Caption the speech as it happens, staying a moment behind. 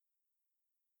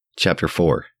Chapter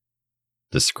 4.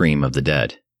 The Scream of the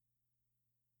Dead.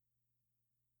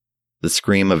 The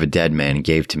scream of a dead man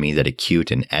gave to me that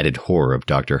acute and added horror of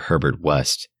Dr. Herbert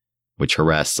West, which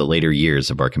harassed the later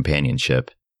years of our companionship.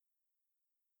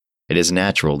 It is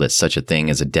natural that such a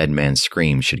thing as a dead man's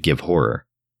scream should give horror,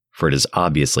 for it is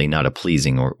obviously not a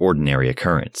pleasing or ordinary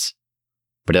occurrence.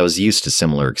 But I was used to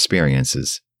similar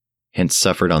experiences, hence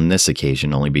suffered on this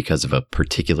occasion only because of a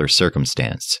particular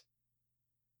circumstance.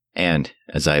 And,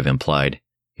 as I have implied,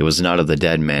 it was not of the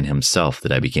dead man himself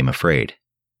that I became afraid.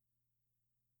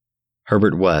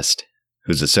 Herbert West,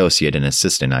 whose associate and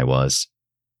assistant I was,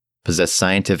 possessed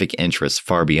scientific interests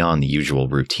far beyond the usual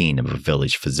routine of a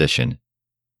village physician.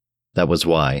 That was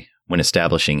why, when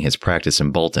establishing his practice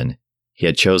in Bolton, he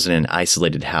had chosen an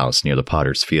isolated house near the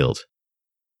Potter's Field.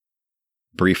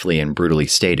 Briefly and brutally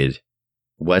stated,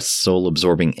 West's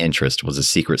sole-absorbing interest was a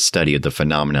secret study of the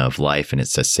phenomena of life and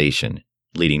its cessation,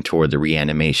 leading toward the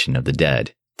reanimation of the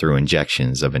dead through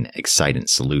injections of an excitant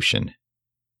solution.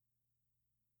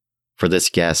 For this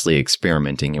ghastly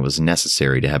experimenting, it was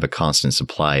necessary to have a constant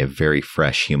supply of very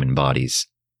fresh human bodies.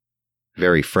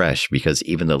 Very fresh because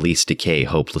even the least decay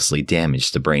hopelessly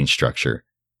damaged the brain structure,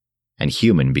 and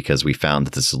human because we found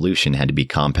that the solution had to be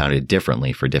compounded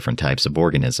differently for different types of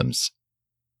organisms.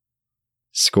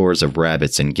 Scores of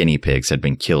rabbits and guinea pigs had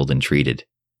been killed and treated,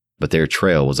 but their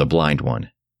trail was a blind one.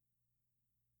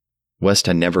 West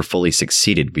had never fully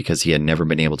succeeded because he had never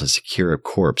been able to secure a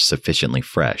corpse sufficiently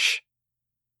fresh.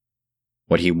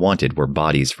 What he wanted were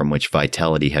bodies from which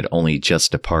vitality had only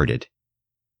just departed,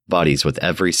 bodies with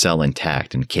every cell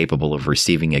intact and capable of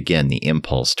receiving again the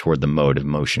impulse toward the mode of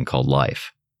motion called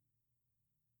life.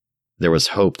 There was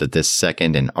hope that this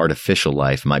second and artificial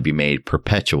life might be made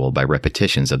perpetual by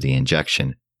repetitions of the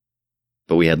injection,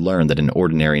 but we had learned that an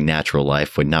ordinary natural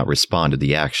life would not respond to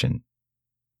the action.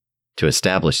 To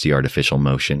establish the artificial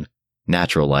motion,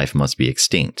 natural life must be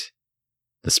extinct.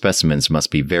 The specimens must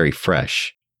be very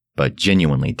fresh, but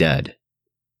genuinely dead.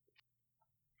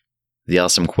 The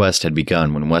awesome quest had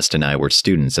begun when West and I were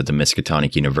students at the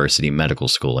Miskatonic University Medical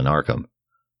School in Arkham,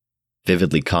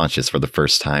 vividly conscious for the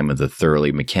first time of the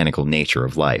thoroughly mechanical nature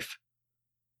of life.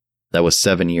 That was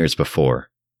 7 years before,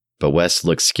 but West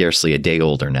looked scarcely a day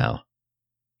older now.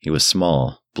 He was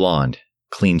small, blond,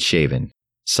 clean-shaven,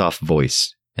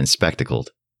 soft-voiced, and spectacled,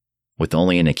 with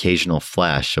only an occasional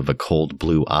flash of a cold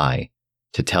blue eye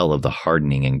to tell of the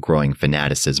hardening and growing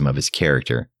fanaticism of his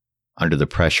character under the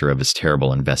pressure of his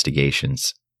terrible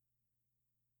investigations.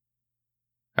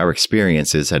 Our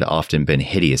experiences had often been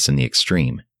hideous in the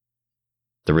extreme.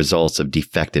 The results of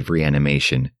defective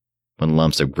reanimation, when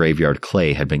lumps of graveyard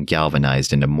clay had been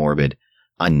galvanized into morbid,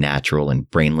 unnatural, and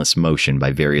brainless motion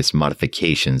by various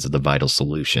modifications of the vital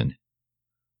solution.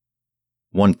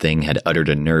 One thing had uttered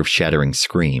a nerve-shattering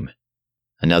scream.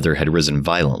 Another had risen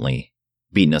violently,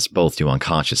 beaten us both to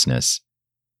unconsciousness,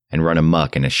 and run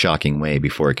amok in a shocking way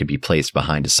before it could be placed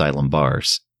behind asylum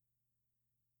bars.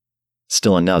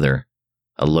 Still another,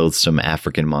 a loathsome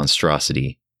African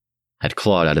monstrosity, had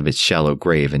clawed out of its shallow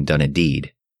grave and done a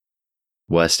deed.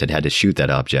 West had had to shoot that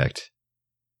object.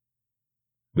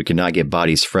 We could not get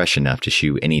bodies fresh enough to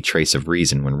shew any trace of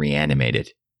reason when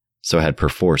reanimated, so had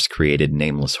perforce created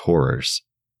nameless horrors.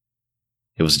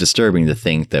 It was disturbing to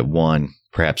think that one,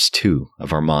 perhaps two,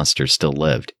 of our monsters still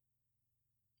lived.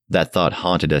 That thought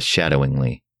haunted us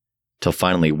shadowingly, till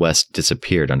finally West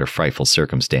disappeared under frightful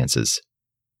circumstances.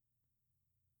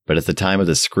 But at the time of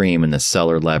the scream in the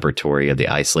cellar laboratory of the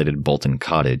isolated Bolton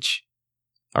cottage,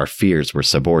 our fears were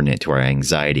subordinate to our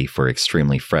anxiety for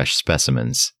extremely fresh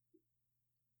specimens.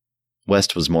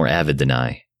 West was more avid than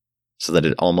I, so that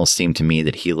it almost seemed to me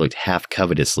that he looked half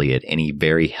covetously at any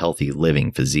very healthy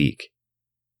living physique.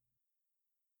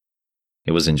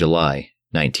 It was in July,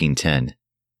 1910,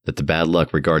 that the bad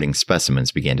luck regarding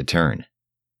specimens began to turn.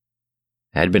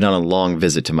 I had been on a long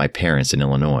visit to my parents in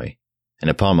Illinois,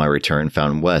 and upon my return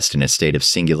found West in a state of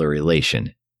singular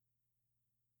elation.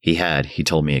 He had, he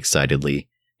told me excitedly,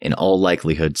 in all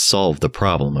likelihood solved the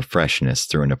problem of freshness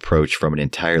through an approach from an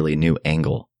entirely new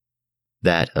angle,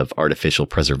 that of artificial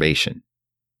preservation.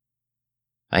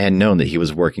 I had known that he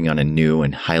was working on a new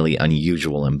and highly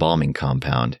unusual embalming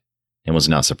compound, and was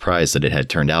not surprised that it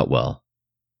had turned out well.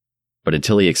 But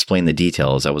until he explained the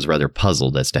details, I was rather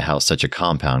puzzled as to how such a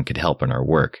compound could help in our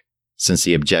work, since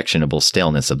the objectionable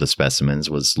staleness of the specimens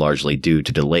was largely due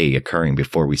to delay occurring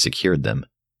before we secured them.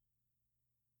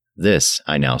 This,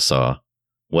 I now saw,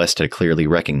 West had clearly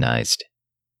recognized,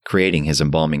 creating his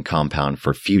embalming compound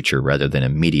for future rather than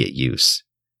immediate use,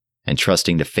 and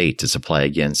trusting to fate to supply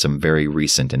again some very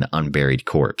recent and unburied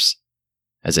corpse,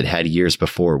 as it had years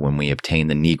before when we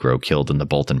obtained the Negro killed in the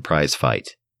Bolton prize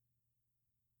fight.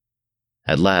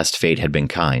 At last, fate had been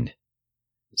kind,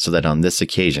 so that on this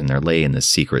occasion there lay in the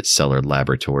secret cellar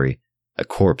laboratory a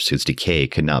corpse whose decay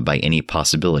could not by any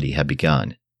possibility have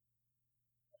begun.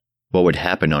 What would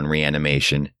happen on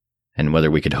reanimation, and whether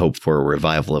we could hope for a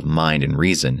revival of mind and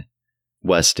reason,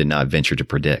 West did not venture to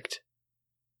predict.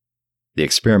 The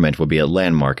experiment would be a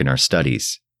landmark in our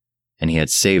studies, and he had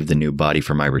saved the new body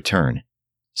for my return,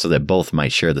 so that both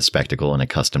might share the spectacle in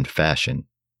accustomed fashion.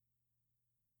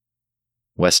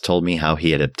 West told me how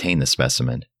he had obtained the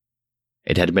specimen.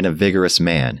 It had been a vigorous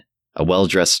man, a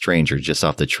well-dressed stranger just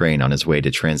off the train on his way to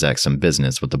transact some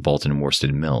business with the Bolton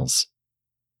Worsted Mills.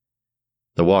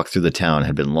 The walk through the town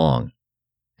had been long,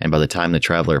 and by the time the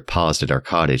traveler paused at our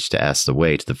cottage to ask the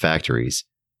way to the factories,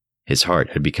 his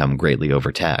heart had become greatly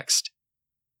overtaxed.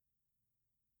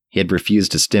 He had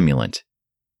refused a stimulant,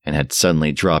 and had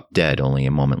suddenly dropped dead only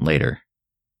a moment later.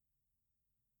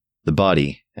 The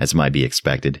body, as might be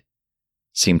expected,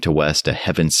 seemed to West a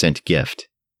heaven-sent gift.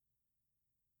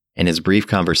 In his brief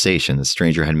conversation, the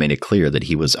stranger had made it clear that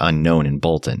he was unknown in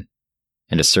Bolton,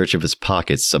 and a search of his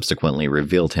pockets subsequently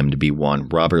revealed him to be one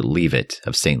Robert Leavitt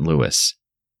of St. Louis,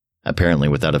 apparently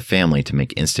without a family to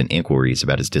make instant inquiries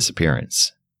about his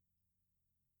disappearance.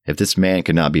 If this man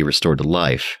could not be restored to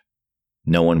life,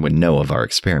 no one would know of our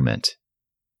experiment.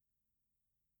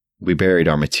 We buried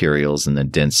our materials in the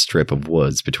dense strip of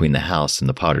woods between the house and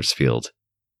the potter's field.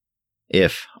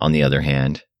 If, on the other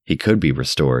hand, he could be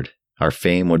restored, our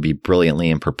fame would be brilliantly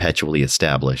and perpetually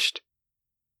established.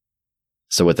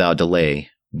 So without delay,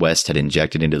 West had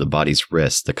injected into the body's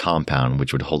wrist the compound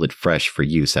which would hold it fresh for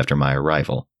use after my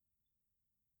arrival.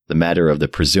 The matter of the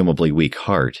presumably weak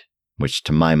heart, which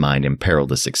to my mind imperiled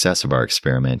the success of our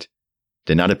experiment,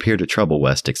 did not appear to trouble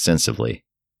West extensively.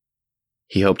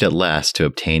 He hoped at last to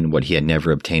obtain what he had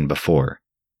never obtained before,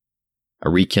 a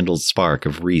rekindled spark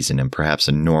of reason and perhaps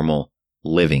a normal,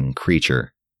 living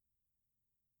creature.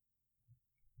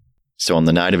 So on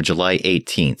the night of July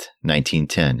 18th,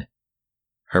 1910,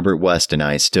 Herbert West and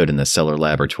I stood in the cellar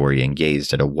laboratory and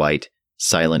gazed at a white,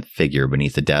 silent figure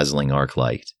beneath the dazzling arc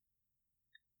light.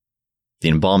 The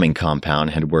embalming compound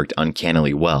had worked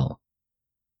uncannily well,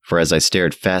 for as I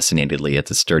stared fascinatedly at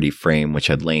the sturdy frame which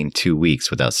had lain 2 weeks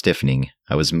without stiffening,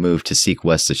 I was moved to seek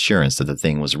West's assurance that the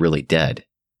thing was really dead.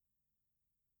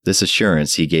 This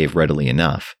assurance he gave readily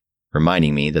enough,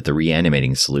 reminding me that the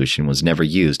reanimating solution was never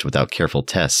used without careful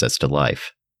tests as to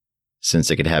life, since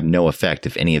it could have no effect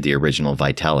if any of the original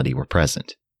vitality were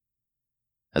present.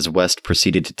 As West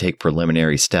proceeded to take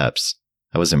preliminary steps,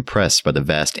 I was impressed by the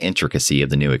vast intricacy of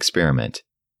the new experiment,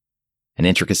 an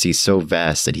intricacy so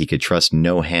vast that he could trust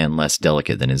no hand less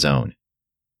delicate than his own.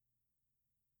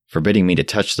 Forbidding me to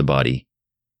touch the body,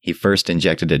 he first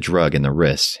injected a drug in the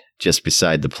wrist, just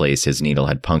beside the place his needle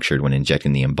had punctured when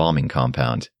injecting the embalming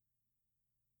compound.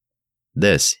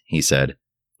 This, he said,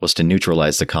 was to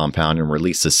neutralize the compound and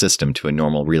release the system to a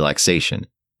normal relaxation,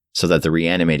 so that the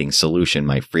reanimating solution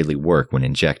might freely work when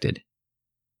injected.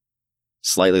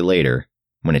 Slightly later,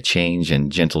 when a change and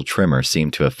gentle tremor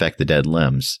seemed to affect the dead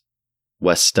limbs,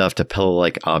 West stuffed a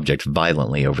pillow-like object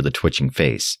violently over the twitching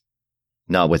face,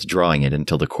 not withdrawing it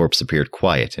until the corpse appeared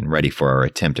quiet and ready for our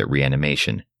attempt at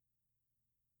reanimation.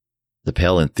 The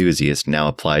pale enthusiast now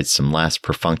applied some last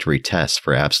perfunctory tests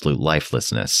for absolute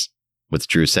lifelessness,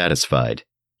 withdrew satisfied,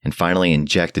 and finally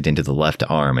injected into the left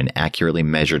arm an accurately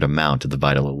measured amount of the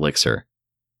vital elixir.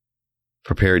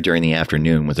 Prepared during the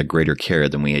afternoon with a greater care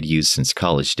than we had used since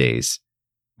college days,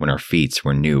 when our feet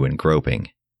were new and groping.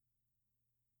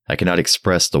 I cannot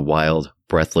express the wild,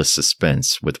 breathless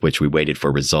suspense with which we waited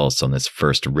for results on this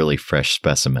first really fresh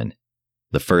specimen,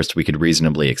 the first we could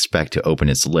reasonably expect to open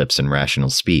its lips in rational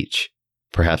speech,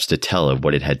 perhaps to tell of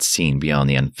what it had seen beyond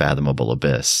the unfathomable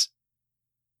abyss.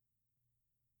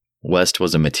 West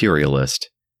was a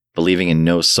materialist, believing in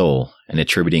no soul and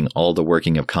attributing all the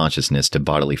working of consciousness to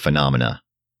bodily phenomena.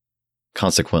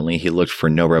 Consequently, he looked for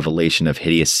no revelation of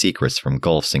hideous secrets from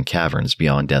gulfs and caverns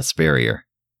beyond death's barrier.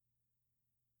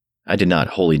 I did not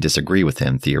wholly disagree with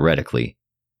him theoretically,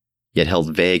 yet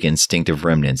held vague instinctive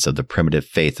remnants of the primitive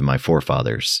faith of my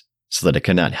forefathers, so that I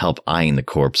could not help eyeing the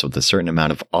corpse with a certain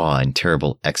amount of awe and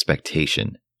terrible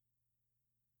expectation.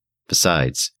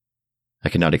 Besides, I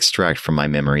could not extract from my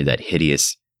memory that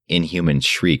hideous, inhuman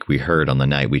shriek we heard on the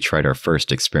night we tried our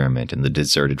first experiment in the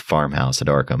deserted farmhouse at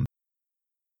Arkham.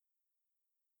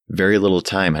 Very little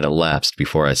time had elapsed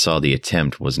before I saw the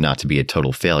attempt was not to be a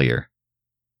total failure.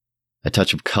 A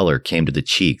touch of color came to the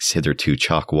cheeks hitherto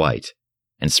chalk white,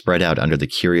 and spread out under the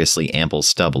curiously ample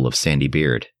stubble of sandy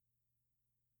beard.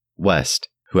 West,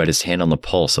 who had his hand on the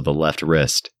pulse of the left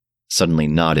wrist, suddenly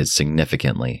nodded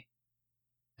significantly.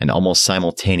 and almost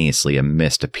simultaneously a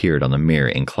mist appeared on the mirror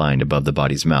inclined above the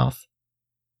body's mouth.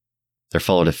 There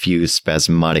followed a few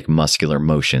spasmodic muscular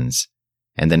motions,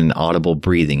 and then an audible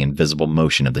breathing and visible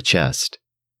motion of the chest.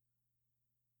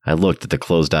 I looked at the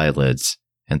closed eyelids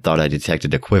and thought I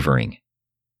detected a quivering.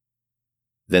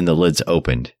 Then the lids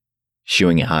opened,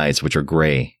 showing eyes which were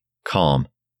gray, calm,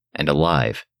 and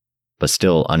alive, but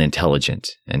still unintelligent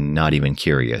and not even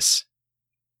curious.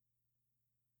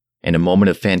 In a moment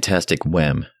of fantastic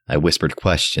whim, I whispered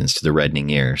questions to the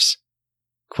reddening ears.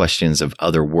 Questions of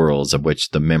other worlds of which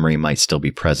the memory might still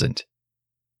be present.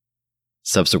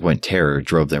 Subsequent terror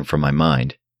drove them from my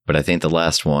mind, but I think the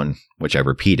last one, which I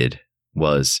repeated,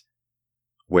 was,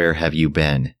 "Where have you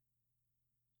been?"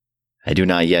 I do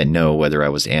not yet know whether I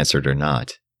was answered or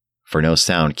not, for no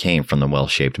sound came from the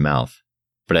well-shaped mouth,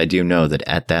 but I do know that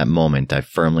at that moment I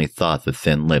firmly thought the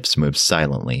thin lips moved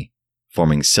silently,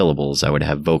 forming syllables I would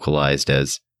have vocalized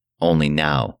as "only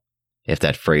now," if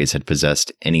that phrase had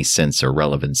possessed any sense or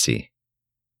relevancy.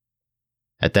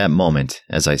 At that moment,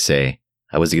 as I say,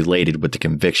 I was elated with the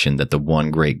conviction that the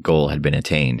one great goal had been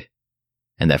attained,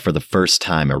 and that for the first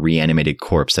time a reanimated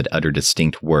corpse had uttered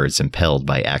distinct words impelled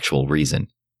by actual reason.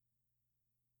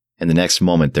 In the next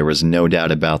moment there was no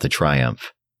doubt about the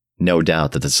triumph, no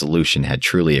doubt that the solution had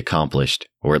truly accomplished,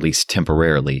 or at least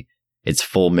temporarily, its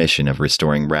full mission of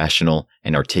restoring rational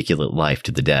and articulate life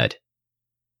to the dead.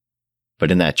 But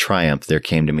in that triumph there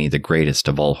came to me the greatest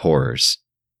of all horrors,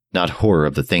 not horror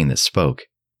of the thing that spoke,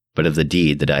 but of the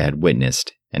deed that I had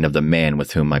witnessed and of the man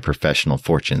with whom my professional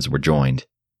fortunes were joined.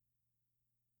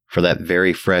 For that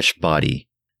very fresh body,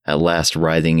 at last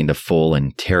writhing into full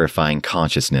and terrifying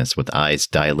consciousness with eyes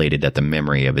dilated at the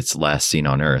memory of its last scene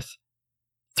on earth,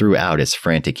 threw out its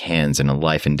frantic hands in a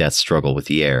life and death struggle with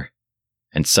the air,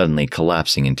 and suddenly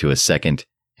collapsing into a second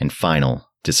and final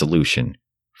dissolution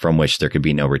from which there could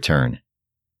be no return,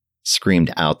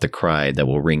 screamed out the cry that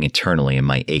will ring eternally in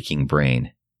my aching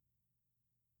brain.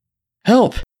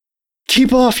 "Help!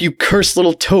 Keep off, you cursed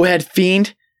little towhead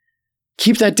fiend!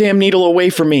 Keep that damn needle away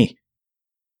from me!